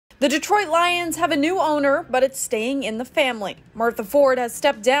The Detroit Lions have a new owner, but it's staying in the family. Martha Ford has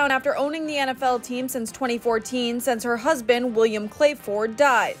stepped down after owning the NFL team since 2014, since her husband, William Clay Ford,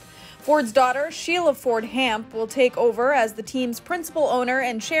 died. Ford's daughter, Sheila Ford Hamp, will take over as the team's principal owner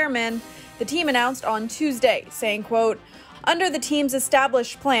and chairman, the team announced on Tuesday, saying, quote, "Under the team's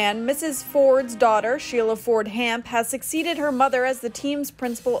established plan, Mrs. Ford's daughter, Sheila Ford Hamp, has succeeded her mother as the team's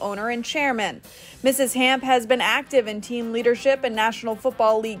principal owner and chairman. Mrs. Hamp has been active in team leadership and National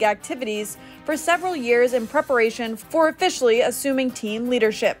Football League activities for several years in preparation for officially assuming team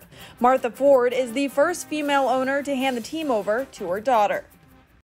leadership. Martha Ford is the first female owner to hand the team over to her daughter."